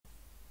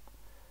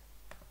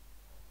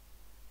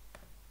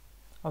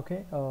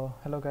Okay,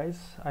 hello guys.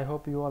 I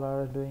hope you all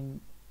are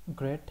doing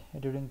great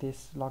during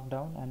this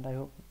lockdown, and I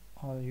hope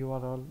you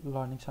are all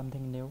learning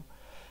something new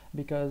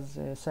because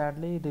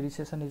sadly the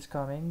recession is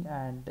coming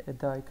and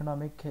the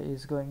economic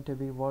is going to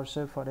be worse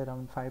for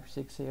around 5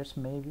 6 years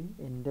maybe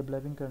in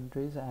developing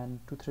countries and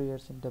 2 3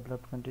 years in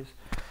developed countries.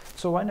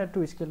 So why not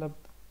to scale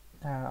up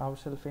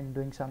ourselves in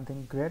doing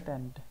something great,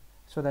 and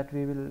so that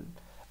we will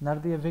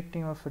not be a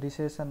victim of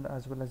recession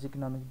as well as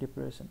economic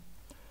depression.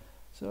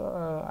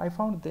 So I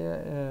found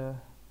the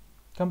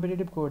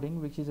competitive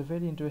coding, which is a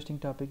very interesting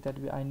topic that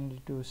I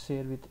needed to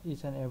share with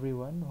each and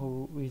everyone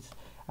who is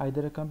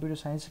either a computer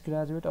science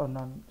graduate or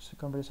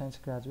non-computer science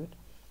graduate.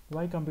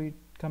 Why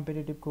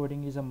competitive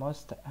coding is a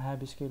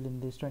must-have skill in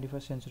this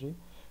 21st century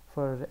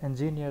for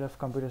engineer of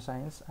computer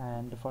science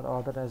and for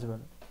other as well.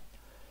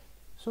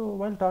 So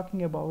while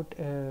talking about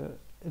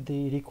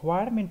the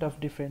requirement of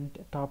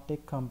different top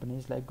tech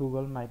companies like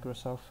Google,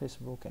 Microsoft,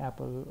 Facebook,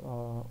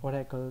 Apple,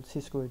 Oracle,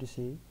 Cisco,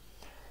 etc.,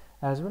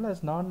 as well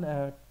as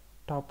non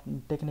top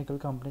technical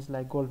companies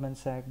like Goldman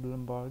Sachs,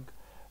 Bloomberg,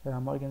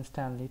 Morgan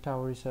Stanley,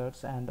 Tower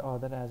Research, and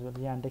other as well.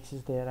 Yandex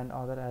is there and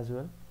other as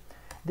well.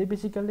 They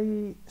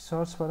basically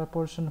search for a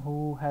person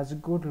who has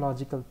good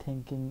logical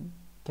thinking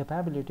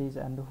capabilities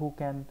and who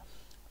can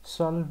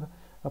solve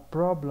a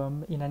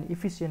problem in an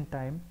efficient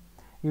time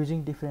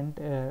using different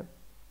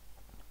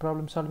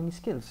problem solving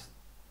skills.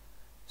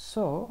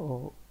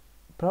 So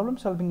problem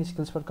solving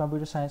skills for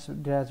computer science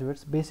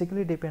graduates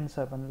basically depends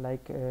upon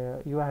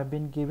you have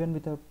been given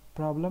with a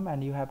problem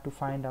and you have to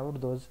find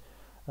out those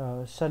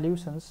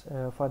solutions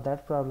for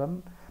that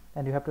problem,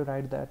 and you have to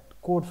write that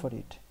code for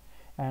it.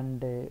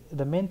 And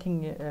the main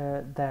thing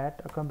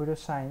that a computer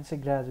science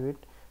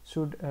graduate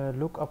should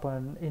look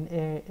upon in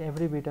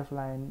every bit of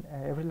line,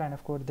 every line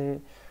of code they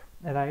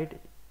write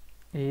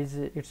is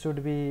it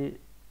should be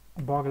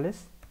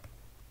bugless,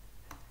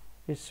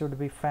 it should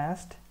be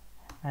fast,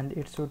 and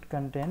it should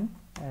contain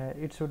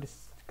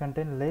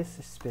less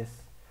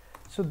space.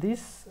 So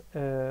these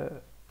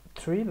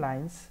three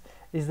lines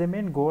is the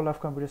main goal of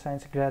computer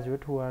science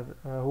graduate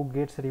who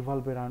gets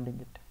revolve around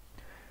it.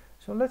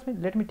 So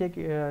let me take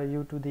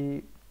you to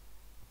the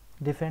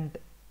different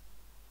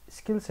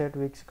skill set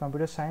which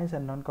computer science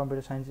and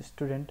non-computer science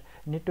student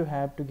need to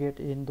have to get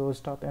in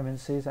those top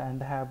MNCs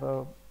and have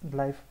a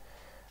life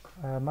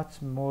much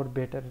more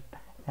better,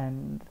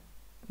 and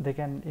they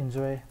can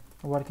enjoy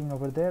working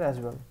over there as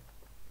well.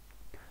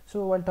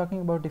 So while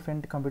talking about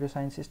different computer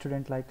science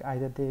student, like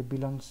either they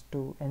belongs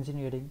to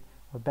engineering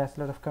or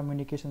Bachelor of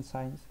Communication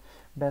Science,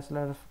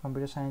 Bachelor of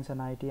Computer Science and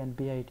IT and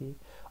BIT,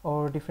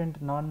 or different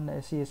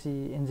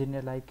non-CSE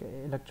engineer like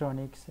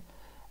electronics,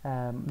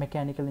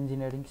 mechanical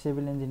engineering,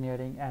 civil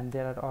engineering, and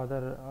there are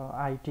other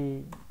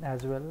IT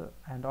as well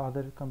and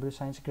other computer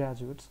science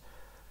graduates.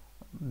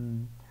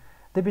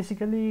 They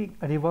basically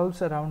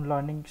revolves around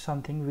learning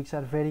something which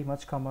are very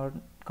much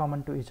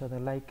common to each other.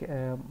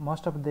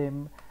 Most of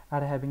them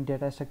are having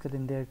data structure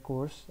in their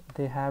course.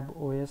 They have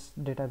OS,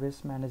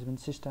 database management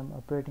system,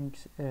 operating,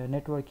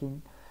 networking.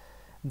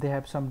 They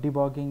have some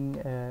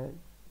debugging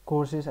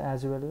courses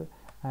as well,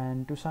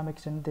 and to some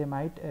extent they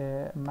might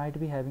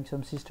be having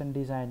some system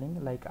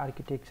designing like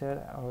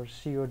architecture or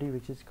COD,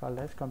 which is called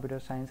as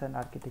computer science and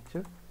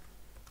architecture.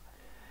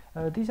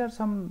 These are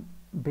some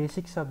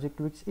basic subjects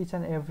which each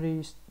and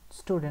every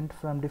student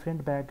from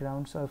different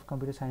backgrounds of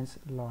computer science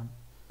learn.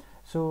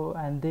 So,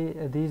 and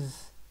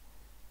these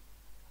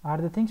are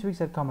the things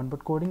which are common,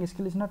 but coding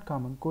skill is not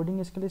common.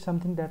 Coding skill is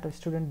something that a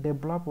student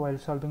develop while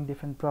solving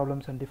different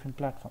problems on different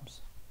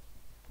platforms.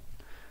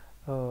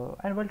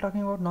 And while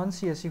talking about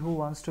non-CSE who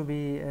wants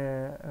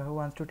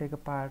to take a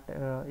part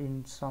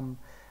in some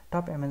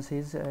top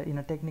MNCs in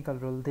a technical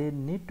role, they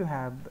need to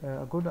have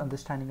a good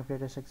understanding of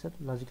data structure,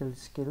 logical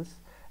skills,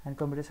 and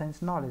computer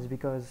science knowledge,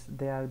 because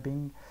they are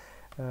being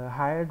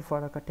hired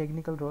for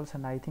technical roles,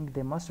 and I think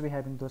they must be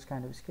having those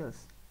kind of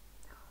skills.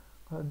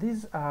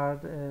 These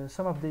are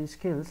some of the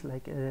skills,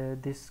 like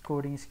this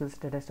coding skills,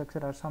 data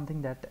structure, are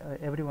something that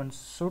everyone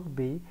should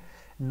be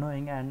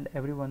knowing and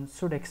everyone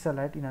should excel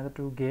at in order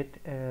to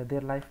get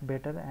their life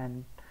better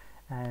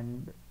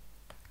and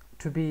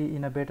to be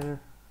in a better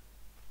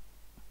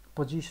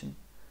position.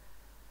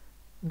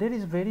 There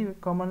is very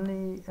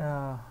commonly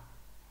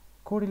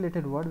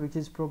correlated word which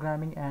is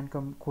programming and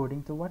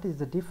coding. So what is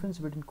the difference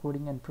between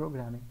coding and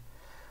programming?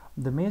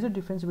 The major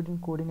difference between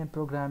coding and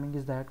programming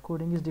is that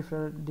coding is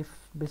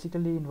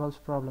basically involves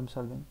problem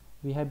solving.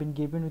 We have been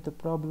given with a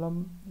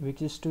problem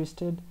which is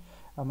twisted,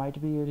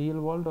 might be a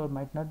real world or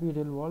might not be a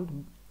real world,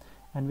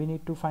 and we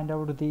need to find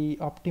out the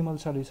optimal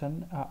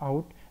solution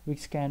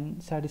which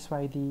can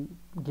satisfy the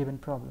given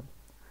problem.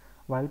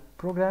 While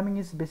programming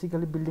is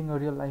basically building a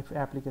real life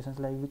applications,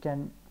 like we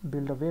can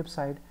build a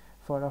website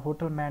for a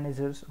hotel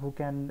managers who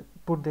can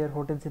put their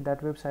hotels in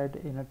that website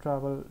in a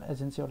travel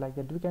agency or like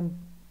that. We can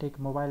take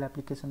mobile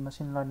application,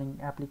 machine learning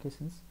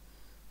applications.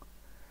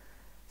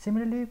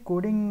 Similarly,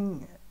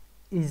 coding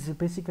is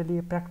basically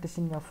a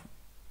practicing of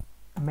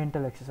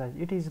mental exercise.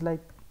 It is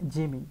like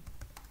gymming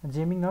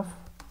of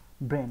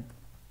brain,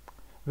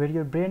 where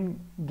your brain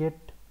get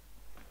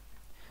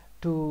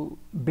to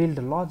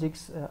build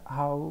logics,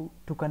 how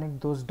to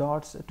connect those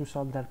dots to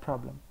solve that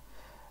problem.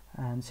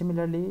 And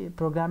similarly,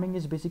 programming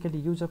is basically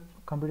use of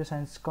computer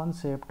science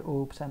concept,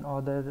 OOPS, and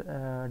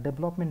other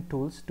development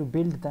tools to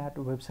build that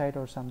website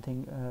or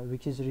something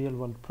which is real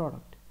world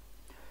product.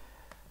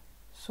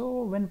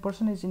 So when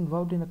person is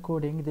involved in a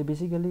coding, they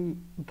basically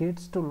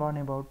gets to learn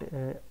about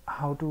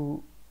how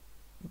to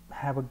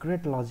have a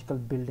great logical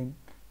building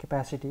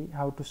capacity,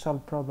 how to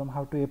solve problem,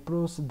 how to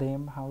approach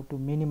them, how to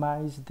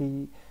minimize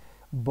the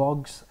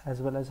bugs,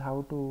 as well as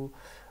how to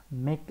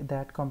make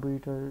that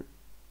computer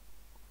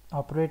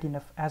operate in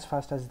as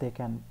fast as they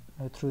can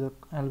through the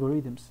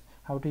algorithms,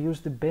 how to use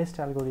the best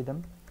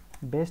algorithm,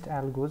 best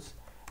algos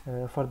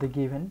for the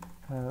given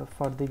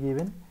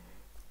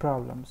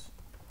problems.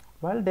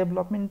 While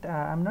development,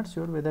 I'm not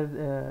sure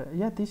whether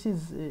yeah, this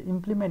is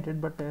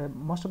implemented, but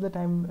most of the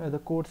time the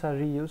codes are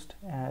reused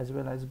as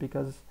well, as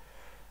because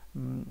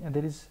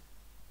there is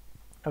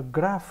a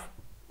graph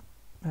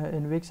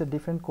in which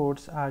different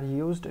codes are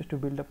used to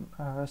build up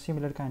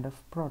similar kind of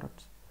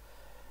products.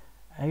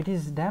 It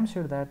is damn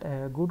sure that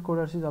good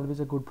coder is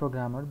always a good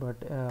programmer, but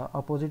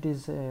opposite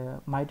is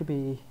might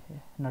be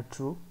not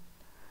true.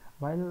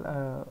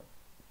 While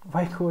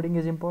why coding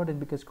is important?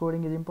 Because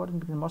coding is important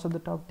because most of the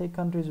top tech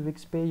countries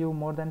which pay you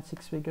more than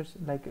six figures,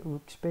 like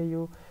which pay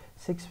you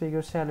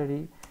six-figure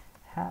salary,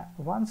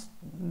 wants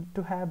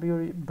to have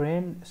your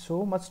brain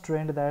so much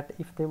trained that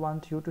if they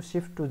want you to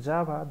shift to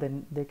Java,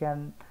 then they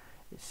can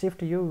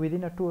shift you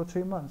within 2 or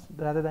 3 months,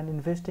 rather than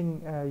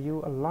investing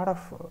you a lot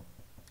of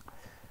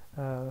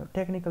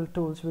technical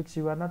tools which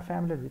you are not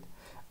familiar with.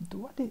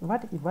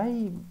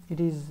 Why it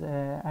is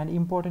an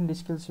important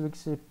skills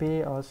which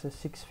pay us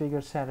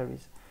six-figure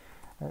salaries?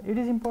 It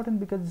is important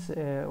because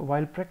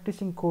while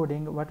practicing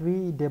coding, what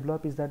we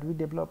develop is that we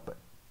develop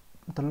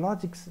the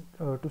logics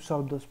to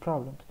solve those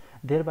problems.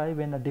 Thereby,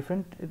 when a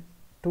different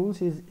tools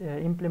is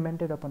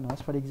implemented upon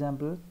us, for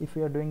example, if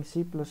we are doing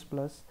C++, if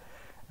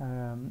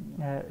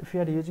we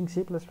are using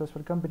C++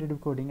 for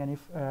competitive coding, and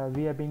if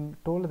we are being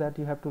told that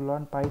you have to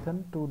learn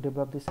Python to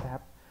develop this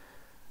app,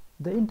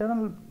 the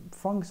internal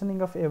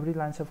functioning of every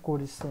lines of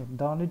code is same.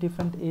 The only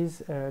difference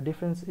is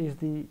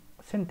the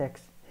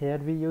syntax. Here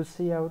we use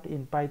cout,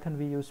 in Python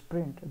we use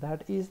print.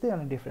 That is the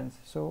only difference.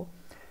 So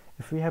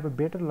if we have a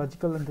better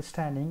logical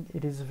understanding,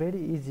 it is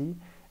very easy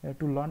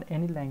to learn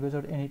any language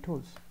or any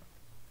tools.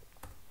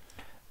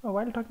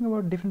 While talking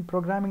about different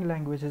programming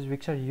languages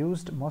which are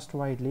used most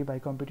widely by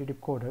competitive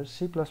coders,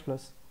 C++,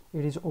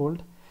 it is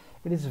old,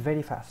 it is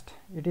very fast.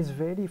 It is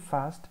very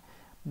fast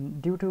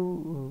due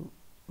to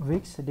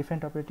which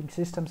different operating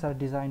systems are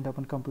designed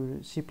upon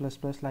computer C++,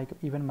 like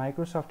even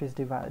Microsoft is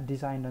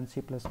designed on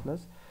C++.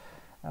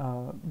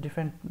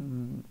 Different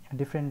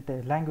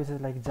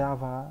languages like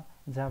Java,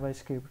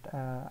 JavaScript,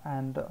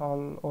 and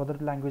all other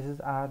languages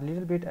are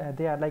little bit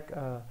they are like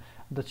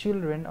the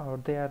children, or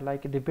they are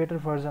like the better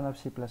version of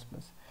C++,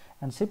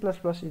 and C++ is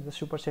the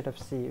superset of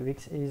C,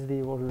 which is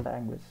the old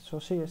language. So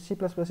C++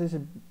 is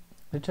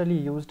literally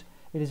used.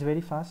 It is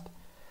very fast,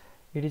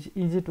 it is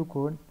easy to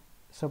code,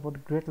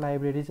 support great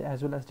libraries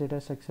as well as data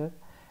structure,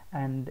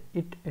 and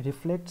it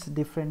reflects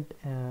different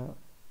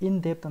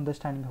in-depth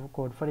understanding of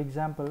code. For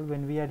example,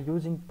 when we are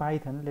using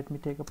Python, let me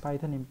take a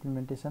Python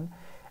implementation,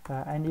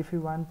 and if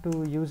you want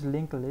to use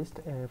linked list,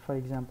 for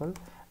example,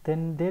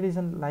 then there is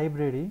a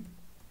library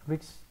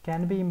which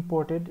can be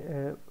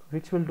imported,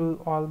 which will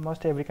do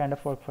almost every kind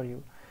of work for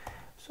you.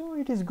 So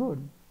it is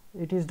good,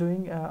 it is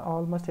doing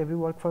almost every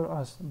work for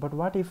us. But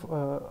what if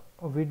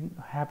we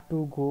have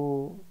to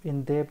go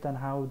in depth on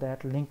how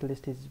that linked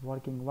list is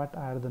working? What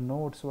are the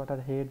nodes, what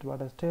are heads,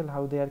 what are tail,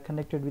 how they are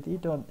connected with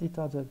each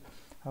other,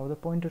 how the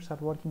pointers are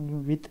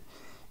working with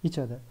each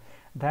other?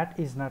 That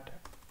is not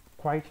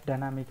quite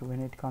dynamic when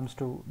it comes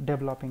to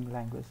developing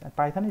language. And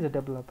Python is a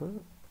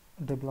development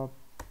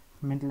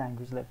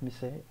language, let me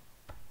say.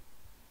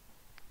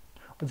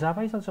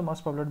 Java is also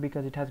most popular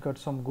because it has got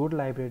some good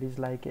libraries,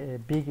 like a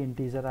big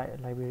integer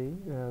library,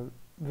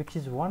 which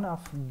is one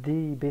of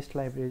the best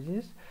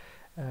libraries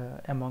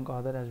among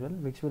other as well,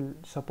 which will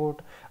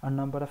support a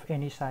number of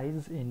any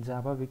size in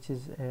Java, which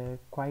is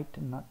quite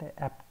not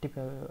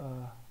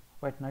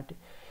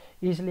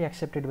easily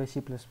accepted by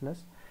C++.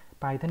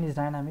 Python is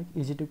dynamic,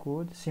 easy to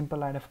code, simple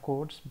line of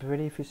codes,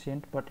 very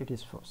efficient, but it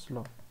is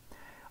slow.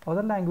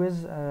 Other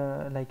language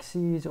like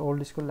C is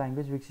old school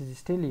language which is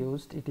still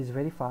used. It is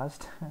very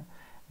fast,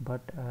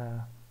 but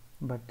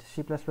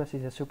C++ is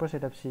a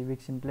superset of C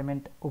which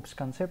implement OOPS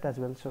concept as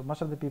well. So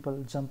most of the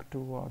people jump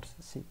towards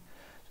C.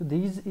 So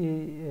these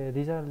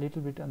are a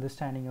little bit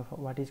understanding of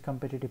what is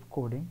competitive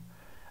coding.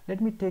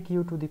 Let me take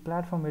you to the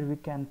platform where we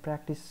can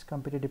practice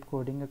competitive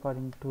coding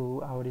according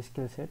to our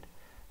skill set.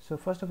 So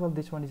first of all,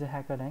 this one is a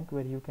HackerRank,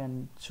 where you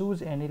can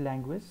choose any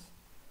language,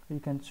 you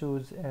can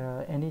choose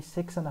any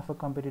section of a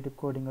competitive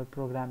coding or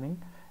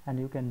programming, and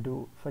you can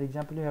do, for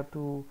example, you have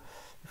to,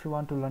 if you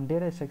want to learn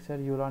data structure,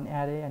 you learn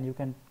array, and you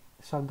can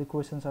solve the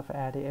questions of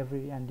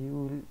array and you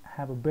will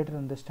have a better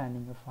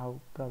understanding of how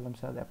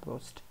problems are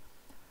approached.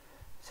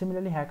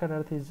 Similarly, Hacker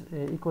Earth is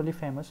equally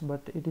famous,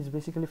 but it is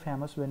basically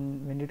famous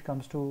when it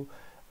comes to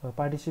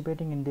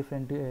participating in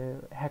different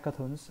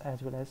hackathons,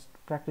 as well as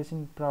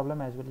practicing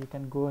problem as well. You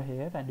can go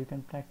here and you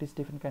can practice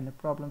different kind of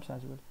problems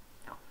as well.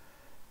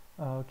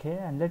 Okay,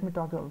 and let me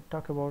talk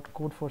about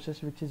Code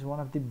Forces, which is one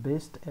of the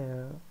best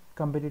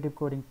competitive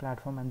coding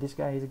platform, and this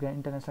guy is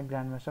international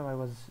grandmaster. I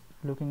was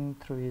looking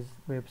through his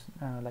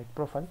like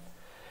profile,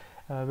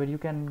 where you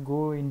can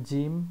go in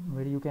gym,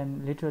 where you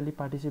can literally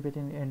participate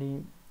in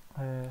any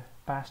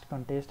past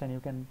contest, and you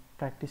can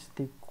practice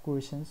the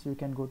questions. You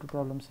can go to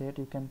problem set,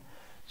 you can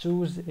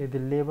choose the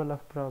level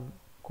of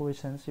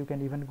questions. You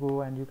can even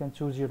go and you can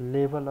choose your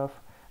level of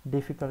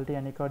difficulty,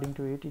 and according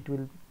to it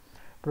will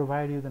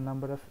provide you the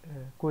number of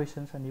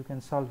questions, and you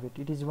can solve it.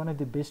 It is one of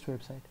the best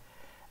website.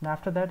 And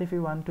after that, if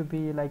you want to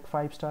be like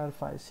 5-star,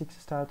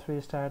 6-star,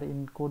 3-star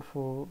in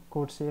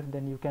CodeSafe,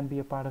 then you can be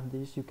a part of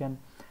this. You can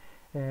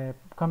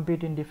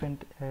compete in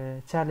different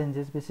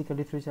challenges,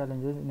 basically 3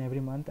 challenges in every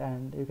month,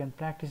 and you can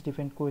practice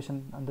different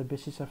questions on the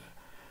basis of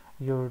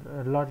your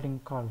Lordling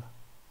curve.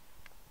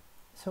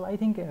 So I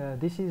think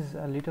this is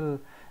a little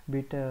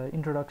bit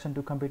introduction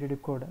to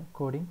competitive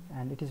coding,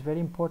 and it is very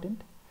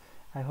important.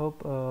 I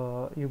hope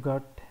you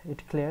got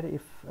it clear.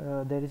 If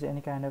there is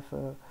any kind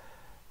of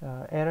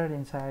error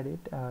inside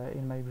it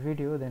in my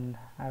video, then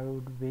I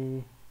would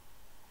be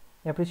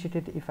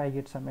appreciated if I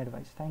get some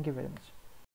advice. Thank you very much.